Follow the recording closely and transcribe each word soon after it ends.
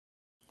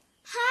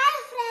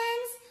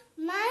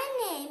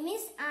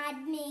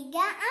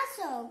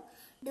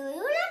Do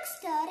you like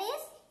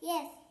stories?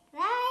 Yes,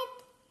 right.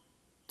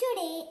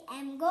 Today I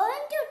am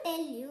going to tell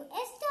you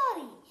a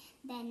story.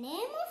 The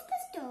name of the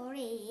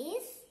story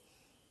is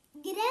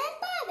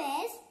Grandpa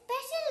Bear's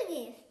Special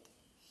Gift.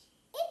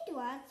 It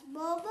was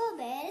Bobo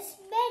Bear's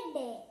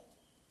birthday.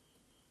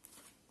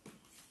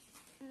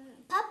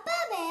 Papa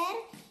Bear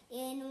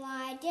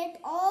invited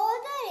all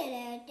the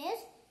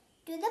relatives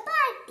to the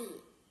party.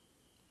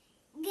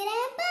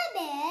 Grandpa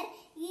Bear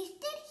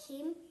gifted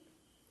him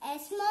a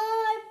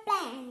small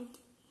plant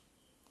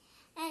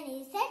and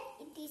he said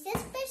it is a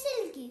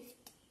special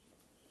gift.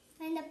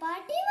 When the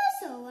party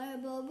was over,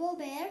 Bobo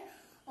Bear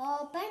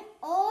opened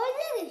all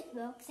the gift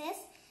boxes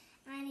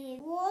and he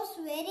was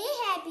very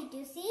happy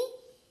to see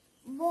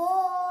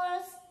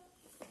balls,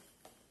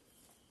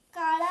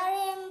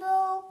 coloring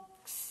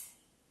books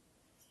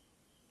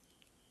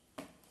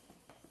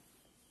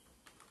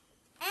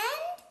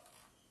and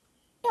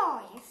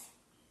toys.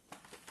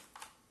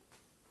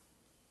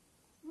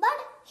 But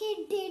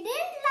he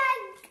didn't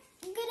like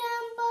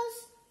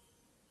Grandpa's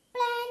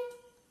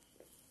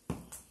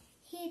plant.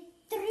 He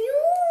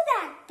threw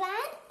that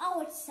plant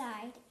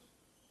outside.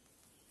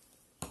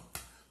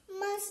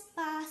 Months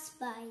passed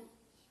by.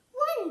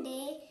 One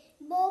day,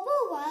 Bobo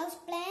was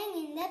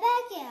playing in the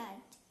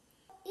backyard.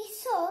 He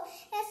saw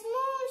a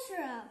small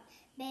shrub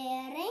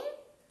bearing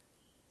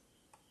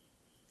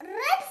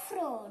red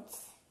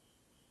fruits.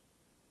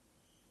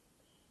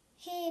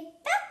 He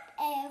picked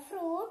a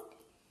fruit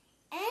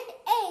and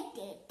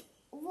ate it.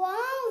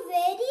 Wow,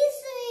 very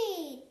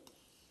sweet,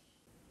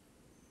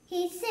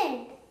 he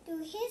said to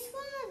his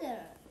father.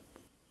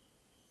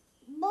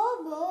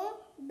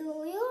 Bobo, do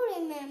you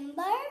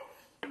remember?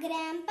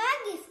 Grandpa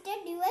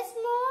gifted you a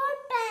small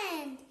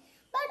plant,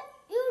 but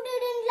you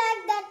didn't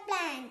like that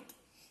plant.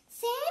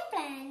 Same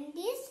plant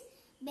is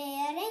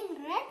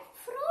bearing red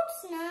fruits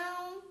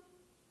now.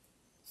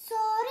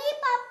 Sorry,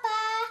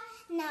 Papa.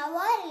 Now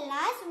I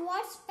realize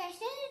what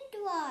special it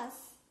was.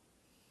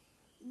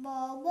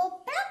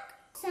 Bobo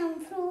plucked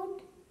some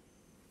fruit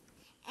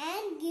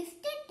and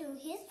gifted to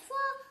his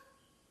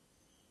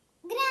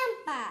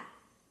grandpa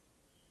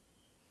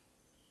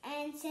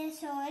and said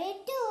sorry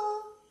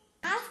too.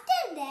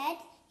 After that,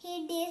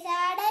 he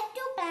decided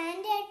to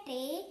plant a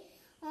tree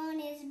on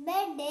his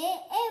birthday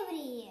every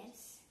year.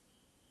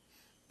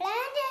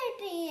 Plant a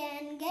tree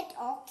and get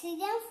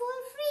oxygen for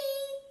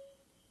free.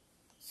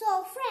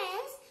 So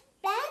friends,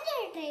 plant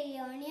a tree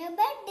on your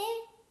birthday.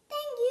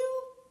 Thank you.